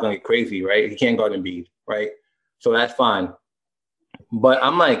 They're not gonna get crazy, right? He can't guard Embiid, right? So that's fine. But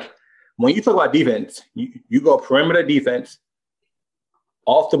I'm like, when you talk about defense, you go perimeter defense,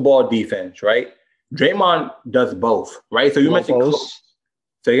 off the ball defense, right? Draymond does both, right? So you mentioned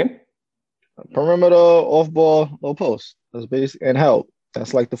say again? Perimeter, off ball, low post. That's basic, and help.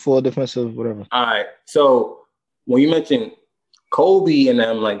 That's like the full defensive, whatever. All right. So when you mentioned Kobe and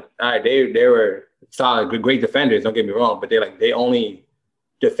them, like, all right, they were solid, great defenders. Don't get me wrong, but they only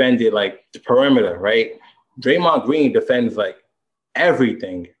defended like the perimeter, right? Draymond Green defends like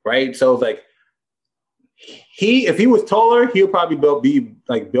everything, right? So it's like if he was taller, he'll probably be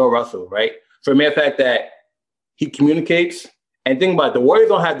like Bill Russell, right? For the mere fact that he communicates. And think about it, the Warriors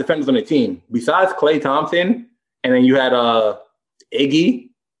don't have defenders on the team besides Klay Thompson, and then you had Iggy.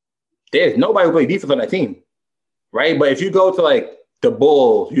 There's nobody who plays defense on that team, right? But if you go to like the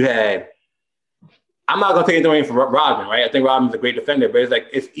Bulls, you had. I'm not gonna take anything away from Rodman, right? I think Rodman's a great defender, but it's like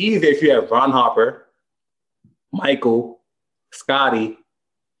it's easier if you have Ron Harper, Michael, Scotty,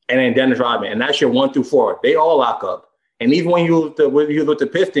 and then Dennis Rodman, and that's your 1 through 4. They all lock up. And even when you was with the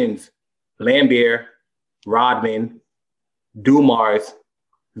Pistons, Lambeer, Rodman, Dumars,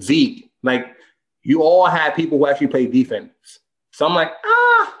 Zeke, like, you all had people who actually play defense. So I'm like,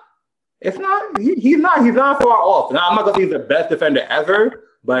 it's not. He's not far off. Now, I'm not gonna say he's the best defender ever,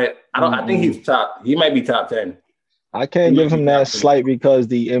 but I think he's top. He might be top 10. I can't give him that slight because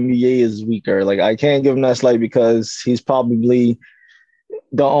the NBA is weaker. Like, I can't give him that slight because he's probably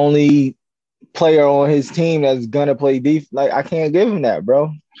the only player on his team that's gonna play defense. Like, I can't give him that,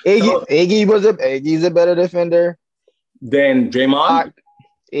 bro. Iggy's a better defender than Draymond.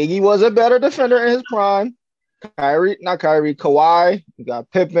 Iggy was a better defender in his prime. Kawhi. You got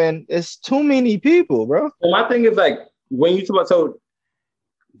Pippen. It's too many people, bro. Well, my thing is, like, when you talk about all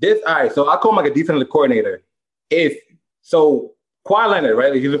right, so I call him like a defensive coordinator. So Kawhi Leonard,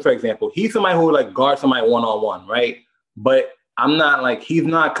 right? Like, for example, he's somebody who like guard somebody one-on-one, right? But I'm not like, he's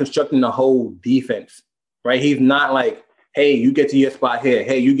not constructing the whole defense, right? He's not like, hey, you get to your spot here.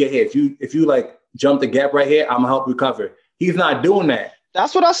 Hey, you get here. If you like jump the gap right here, I'm gonna help you cover. He's not doing that.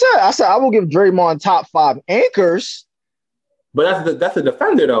 That's what I said. I said I will give Draymond top 5 anchors. But that's a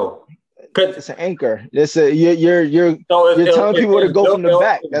defender though. It's an anchor. It's you're telling people where to go from the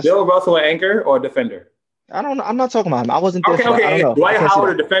back. Is Bill Russell an anchor or a defender? I don't know. I'm not talking about him. I wasn't there. Okay. Is Dwight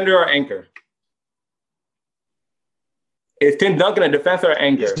Howard a defender or anchor? Is Tim Duncan a defender or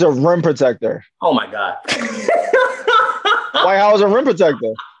anchor? He's a rim protector. Oh my God. Dwight Howard's a rim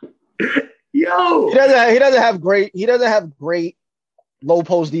protector. Yo. He doesn't have great low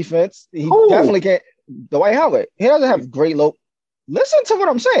post defense. He definitely can't. Dwight Howard. He doesn't have great low. Listen to what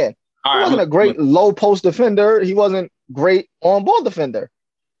I'm saying. He wasn't a great low post defender. He wasn't great on ball defender.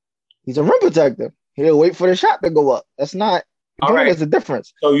 He's a rim protector. He'll wait for the shot to go up. That's not. All right. There's a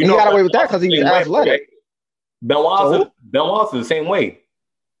difference. So he got away with that because he was athletic. Ben Wallace is the same way.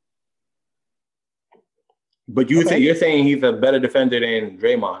 But you're saying he's a better defender than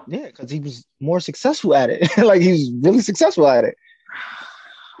Draymond. Yeah, because he was more successful at it. Like, he's really successful at it.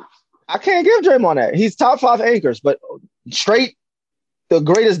 I can't give Draymond that. He's top 5 anchors, but straight the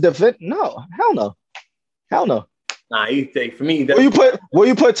greatest defender? No, hell no. Hell no. Nah, for me. Will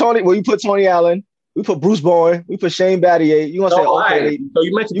you put Tony Allen? We put Bruce Bowen. We put Shane Battier. You want to say, okay. So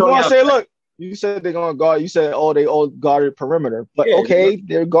you mentioned Tony Allen. Say, look, you said they're going to guard. You said, they all guarded perimeter. But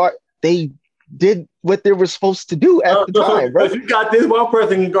they did what they were supposed to do at the time, bro. If you got this one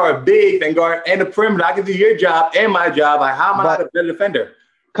person can guard big and the perimeter, I can do your job and my job. Like, how am I not a better defender?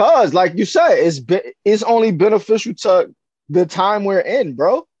 Because, like you said, it's only beneficial to the time we're in,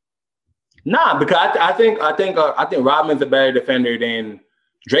 bro. Nah, because I think Rodman's a better defender than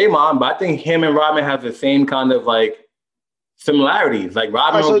Draymond, but I think him and Rodman have the same kind of like similarities. Like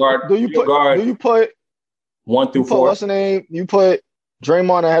Rodman will guard. Do you put 1 through 4? What's the name? You put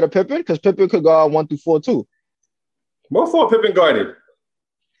Draymond ahead of Pippen because Pippen could guard 1 through 4 too. What 4 Pippen guarded?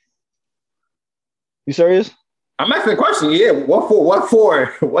 You serious? I'm asking a question. Yeah, what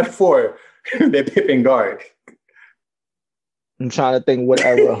 4 did Pippen guard? I'm trying to think what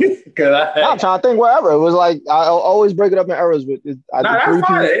era. I'm trying to think what era. It was like I always break it up in eras. That's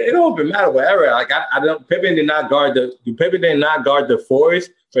fine. It don't even matter what era. Like I don't. Pippen did not guard the 4s.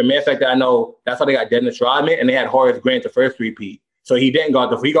 For matter of fact, I know that's how they got Dennis Rodman, and they had Horace Grant the first repeat. So he didn't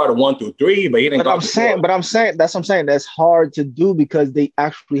guard he guarded 1 through 3, but he didn't. I'm saying that's what I'm saying. That's hard to do because they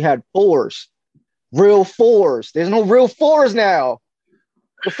actually had 4s, real 4s. There's no real 4s now.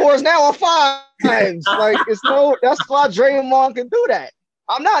 The 4s now are 5s. Like that's why Draymond can do that.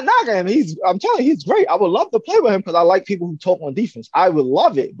 I'm not knocking him. I'm telling you, he's great. I would love to play with him because I like people who talk on defense. I would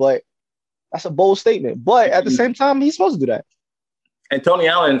love it, but that's a bold statement. But at the same time, he's supposed to do that. And Tony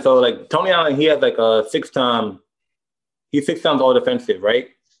Allen, he has like a 6-time. He's 6 times all defensive, right?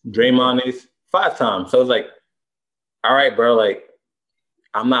 Draymond is 5 times. So it's like, all right, bro, like,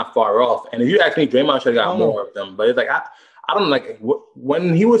 I'm not far off. And if you ask me, Draymond should have got more of them. But it's like, I don't like,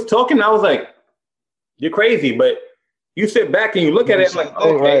 when he was talking, I was like, you're crazy. But you sit back and you look at it, like,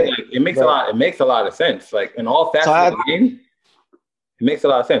 okay, like, it makes a lot of sense. Like, in all facets of the game, it makes a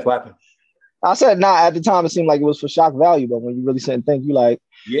lot of sense. What happened? I said, at the time, it seemed like it was for shock value. But when you really sit and think, you like,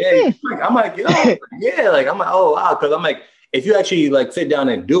 I'm like, oh wow, because I'm like, if you actually like sit down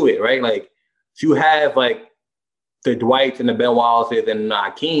and do it, right? Like, if you have like the Dwights and the Ben Wallaces and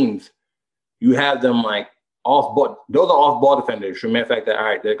Hakeems, you have them like off ball. Those are off ball defenders. For matter of fact, that all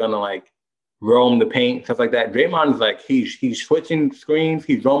right, they're gonna like roam the paint, stuff like that. Draymond is like he's switching screens,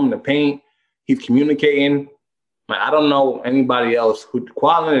 he's roaming the paint, he's communicating. Like, I don't know anybody else who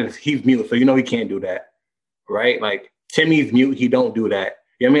he's mute, so you know he can't do that, right? Like Timmy's mute, he don't do that.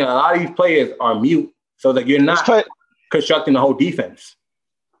 You know what I mean? A lot of these players are mute, so like you're not constructing the whole defense.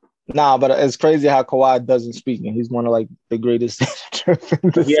 Nah, but it's crazy how Kawhi doesn't speak, and he's one of like the greatest.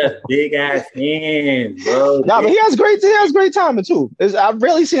 He has big ass hands, bro. Nah, but he has great timing too. I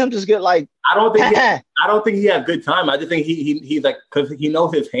really see him just get like. I don't think he has good time. I just think he's like, because he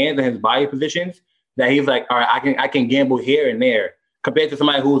knows his hands and his body positions, that he's like, all right, I can gamble here and there, compared to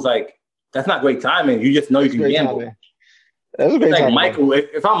somebody who's like, that's not great timing. You just know you can gamble. Timing. That's a great like Michael.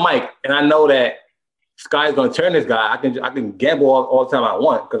 If I'm Mike and I know that Sky's going to turn this guy, I can gamble all the time I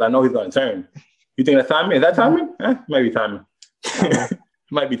want because I know he's going to turn. You think that's timing? Is that timing? Might be timing.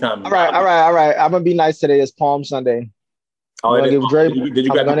 Might be timing. All right. I'm going to be nice today. It's Palm Sunday. Oh, did you grab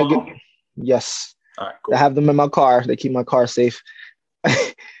the Palm? Yes. All right, cool. I have them in my car. They keep my car safe.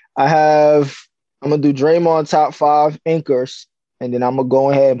 I'm going to do Draymond top 5 anchors, and then I'm going to go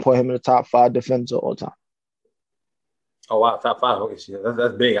ahead and put him in the top 5 defenders of all time. Oh, wow. Top 5. Okay, shit.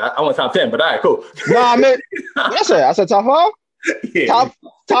 That's big. I want top 10, but all right, cool. No, I meant, what I said? I said top 5? Yeah.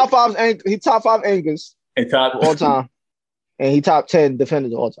 Top 5 he top 5 anchors and top all time. And he top 10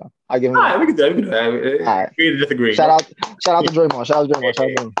 defenders of all time. I give him all right, we can do that. All right. We disagree. Shout out to Draymond. Shout out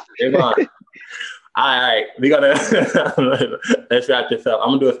to Draymond. All right. We got to let's wrap this up. I'm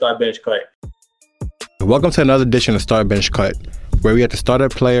going to do a start bench cut. Welcome to another edition of Start Bench Cut, where we have to start a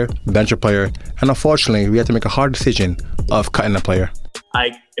player, bench a player, and unfortunately, we have to make a hard decision of cutting a player.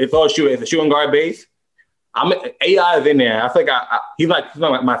 It's all shooting. It's a shooting guard base. AI is in there. I think he's like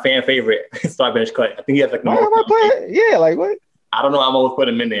my fan favorite start bench cut. I think he has like like what? I don't know. I'm always put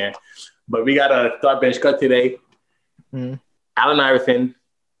him in there, but we got a start bench cut today. Mm-hmm. Allen Iverson,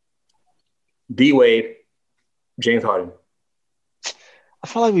 D Wade, James Harden. I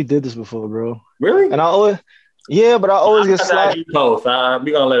feel like we did this before, bro. Really? And I always get slapped. We're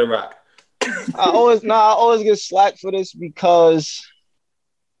gonna let it rock. I always get slack for this because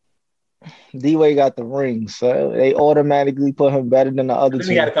D-Wade got the ring, so they automatically put him better than the other two.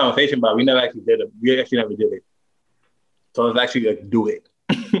 We had a conversation about it. We never actually did it. We actually never did it. So it's actually like do it.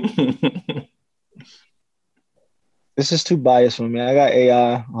 This is too biased for me. I got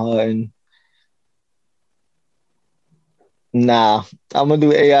AI and nah, I'm gonna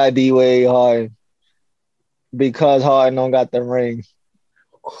do AI D-Wade Harden because Harden don't got the ring.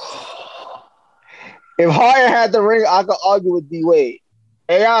 If Harden had the ring, I could argue with D-Wade.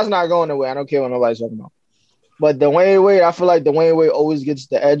 AI's not going away. I don't care what nobody's talking about. But Dwayne Wade, I feel like Dwayne Wade always gets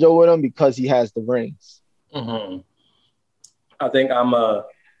the edge over him because he has the rings. Mm-hmm. I think I'm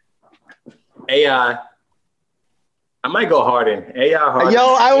AI. I might go Harden. AI Harden. Yo,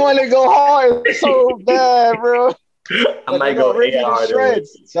 I want to go Harden so bad, bro. I might go AI Harden.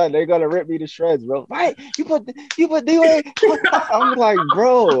 Son, they're gonna rip me to shreds, bro. Right? You put D-Wade. I'm like,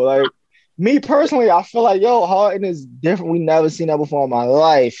 bro, like me personally, I feel like Harden is different. We never seen that before in my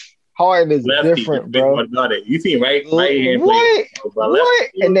life. Harden is different, bro. You seen right here. What?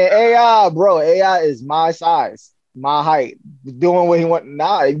 And then AI is my size, my height, doing what he want.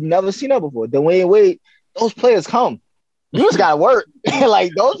 Nah, you've never seen that before. Dwayne Wade, those players come. You just gotta work.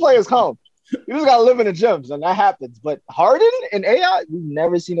 Like those players come. You just gotta live in the gyms, and that happens. But Harden and AI, we've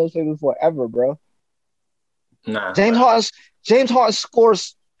never seen those players before, ever, bro. Nah. James Harden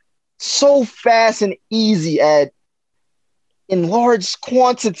scores so fast and easy in large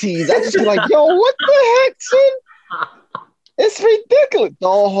quantities. I just be like, yo, what the heck, son? It's ridiculous. The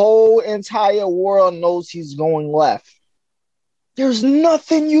whole entire world knows he's going left. There's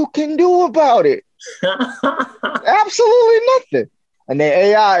nothing you can do about it. Absolutely nothing. And then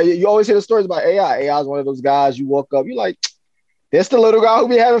AI, you always hear the stories about AI. AI is one of those guys you woke up, you're like, there's the little guy who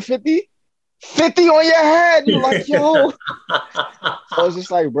be having 50 on your head. You're like, yo. So it's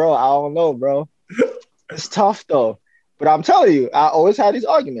just like, bro, I don't know, bro. It's tough though. But I'm telling you, I always had these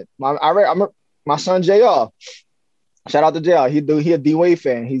arguments. My son JR. Shout out to JR. He a D-Wade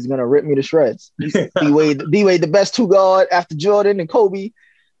fan. He's gonna rip me to shreds. He's D-Wade, the best two guard after Jordan and Kobe.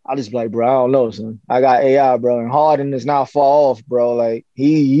 I just be like, bro, I don't know, son. I got AI, bro, and Harden is not far off, bro. Like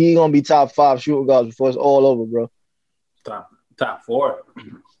he gonna be top 5 shooting guards before it's all over, bro. Top 4.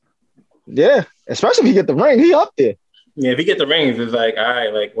 Yeah, especially if he get the ring, he up there. Yeah, if he get the rings, it's like, all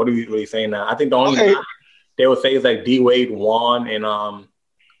right, like what are we really saying now? I think the only thing they would say is like D-Wade won and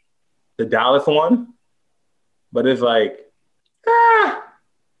the Dallas one, but it's like, I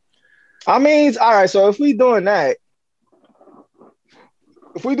mean, all right. So if we doing that,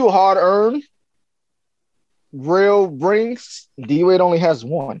 if we do hard earned, real rings, D-Wade only has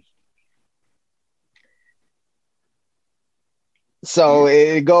 1. So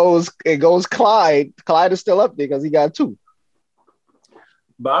it goes Clyde. Clyde is still up there because he got 2.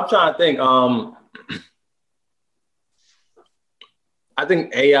 But I'm trying to think. I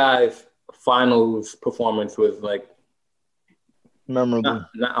think AI's finals performance was like memorable.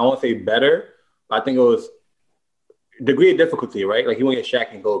 I won't say better, but I think it was degree of difficulty, right? Like he went against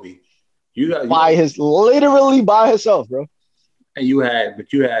Shaq and Kobe. Literally by himself, bro. And you had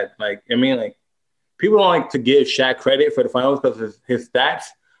like, I mean, like people don't like to give Shaq credit for the finals because of his stats,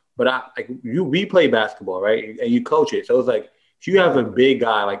 but we play basketball, right? And you coach it. So it's like, if you have a big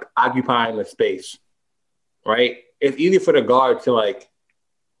guy like occupying the space, right? It's easy for the guard to like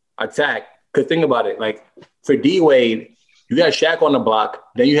attack. Because think about it, like for D-Wade, you got Shaq on the block,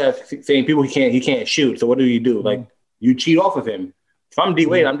 then you have saying people he can't shoot. So what do? Like you cheat off of him. If I'm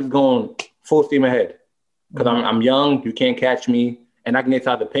D-Wade, I'm just going full steam ahead because I'm young. You can't catch me, and I can get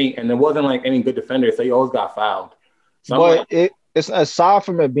inside the paint. And there wasn't like any good defender, so you always got fouled. So but it's aside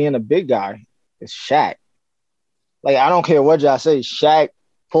from it being a big guy, it's Shaq. Like I don't care what y'all say, Shaq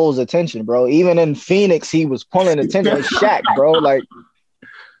pulls attention, bro. Even in Phoenix, he was pulling attention. It's Shaq, bro. Like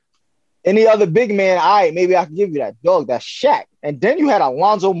any other big man, maybe I can give you that. Dog, that's Shaq. And then you had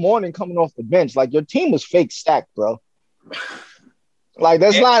Alonzo Mourning coming off the bench. Like your team was fake stacked, bro. Like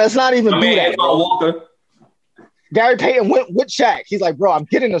let's not even do that. Walker. Gary Payton went with Shaq. He's like, bro, I'm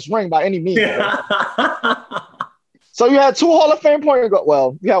getting this ring by any means. So you had 2 Hall of Fame point guard.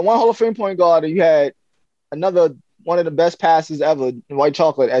 Well, you had 1 Hall of Fame point guard, and you had another one of the best passes ever, White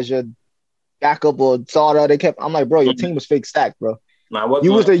Chocolate, as your backup or starter. I'm like, bro, your team was fake stacked, bro.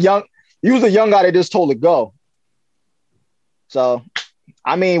 You was the young guy that just told it go. So,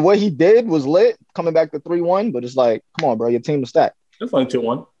 I mean, what he did was lit, coming back to 3-1, but it's like, come on, bro, your team was stacked. It's only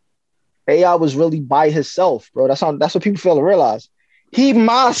 2-1. AI was really by himself, bro. That's what people fail to realize. He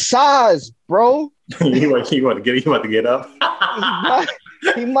my size, bro. You want to get up?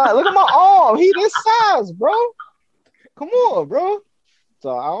 he might. Look at my arm. He this size, bro. Come on, bro.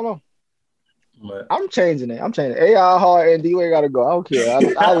 So I don't know. But I'm changing it. AI hard and D-Wade gotta go. I don't care.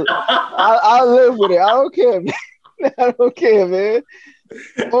 I live with it. I don't care, man. I don't care, man.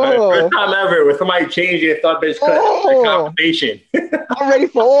 First time ever where somebody changed their start bench cut conversation. I'm ready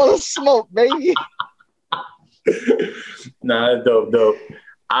for all the smoke, baby. Nah, that's dope.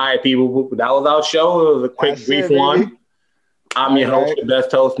 All right, people. That was our show. It was a quick, brief one. I'm your host, the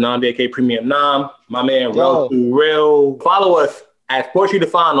best host, Nam, Premium Nam. My man, Real to Real. Follow us at Sports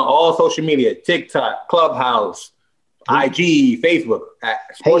Redefined on all social media: TikTok, Clubhouse, IG, Facebook. At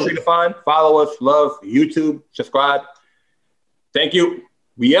Sports Redefined. Follow us. Love YouTube. Subscribe. Thank you.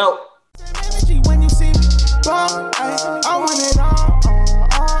 We out. When you see me, I want it all.